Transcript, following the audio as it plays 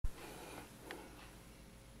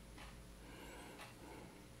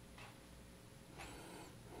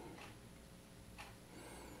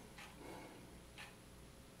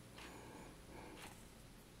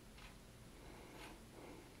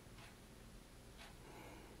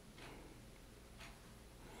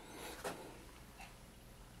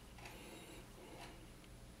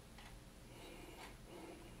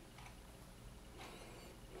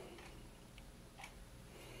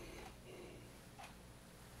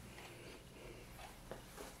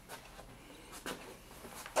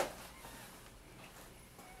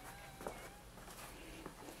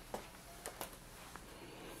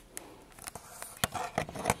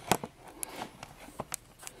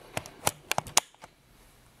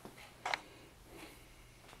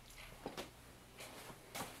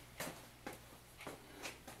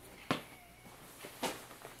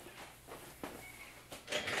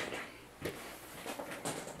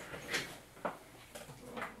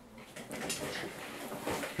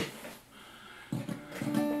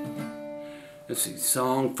Let's see,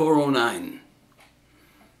 song 409.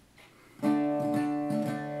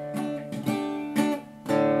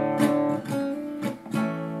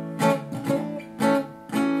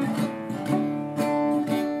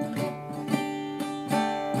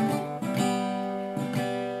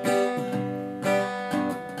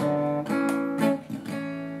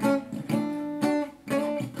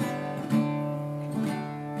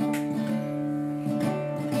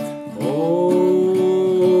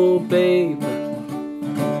 Oh, babe,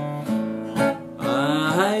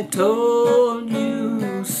 I told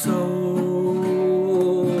you so.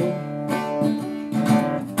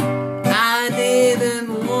 I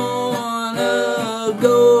didn't wanna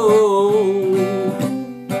go,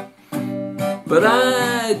 but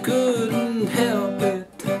I couldn't help it.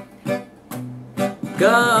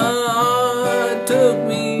 God took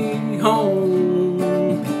me home,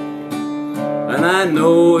 and I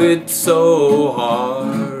know it's so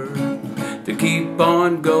hard to keep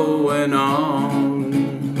on going on.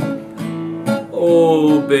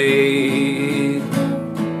 Oh, babe,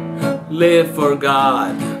 live for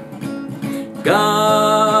God.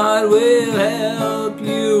 God will help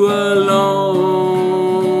you along.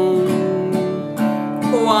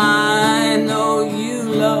 Oh, I know you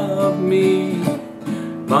love me.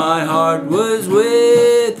 My heart was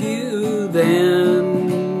with you then.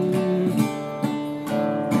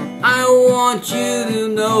 I want you to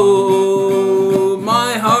know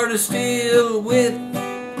my heart is still with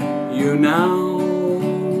you now.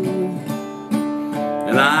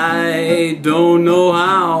 And I don't know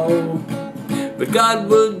how, but God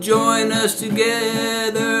will join us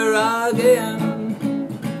together again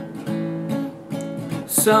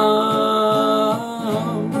somehow.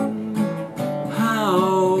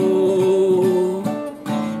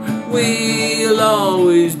 We'll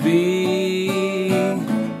always be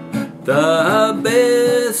the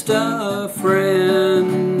best of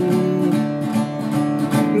friends.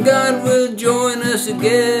 God will join us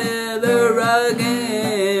together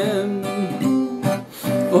again.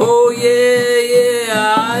 Oh yeah,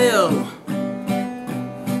 yeah,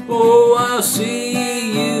 I'll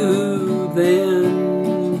see you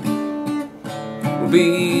then. We'll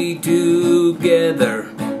be together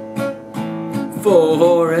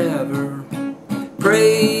forever,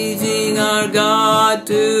 praising our God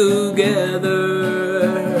together.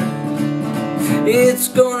 It's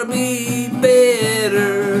gonna be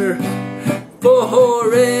better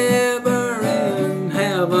forever in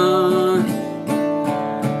heaven,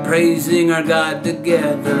 praising our God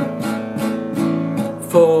together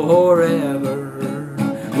forever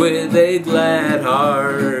with a glad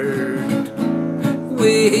heart.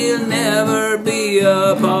 We'll never be apart,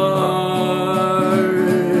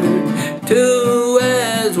 two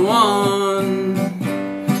as one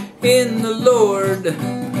in the Lord.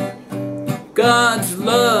 God's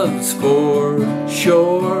love's for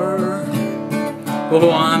sure. Oh,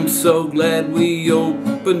 I'm so glad we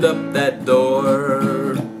opened up that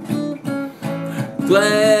door.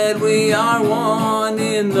 Glad we are one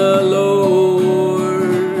in the Lord.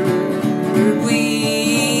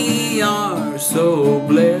 We are so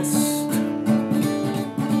blessed.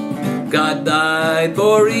 God died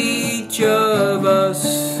for each of us.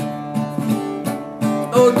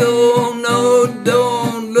 Oh,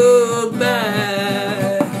 don't look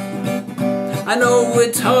back. I know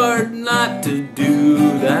it's hard not to do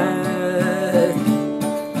that.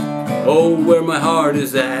 Oh, where my heart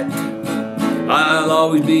is at, I'll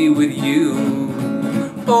always be with you.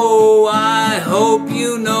 Oh, I hope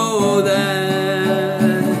you know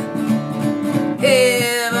that.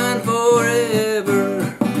 Heaven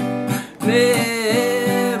forever,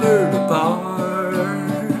 never depart.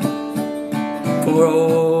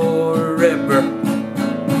 Forever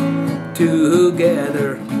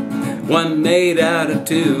together, one made out of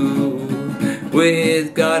two,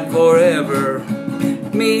 with God forever,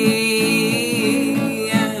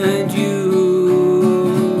 me and you.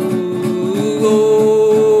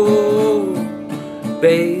 Oh,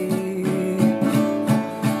 babe,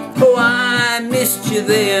 oh, I missed you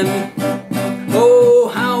then. Oh,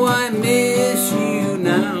 how I miss you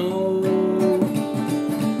now.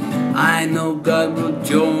 I know God will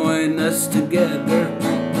join us together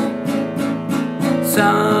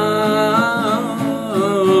somehow.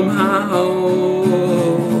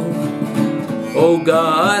 Oh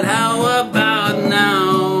God, how about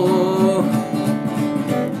now?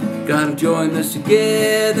 God will join us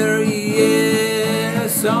together, yeah,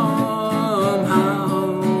 somehow.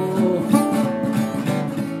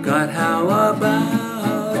 God, how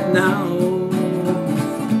about now?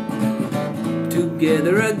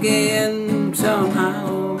 Together again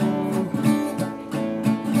somehow.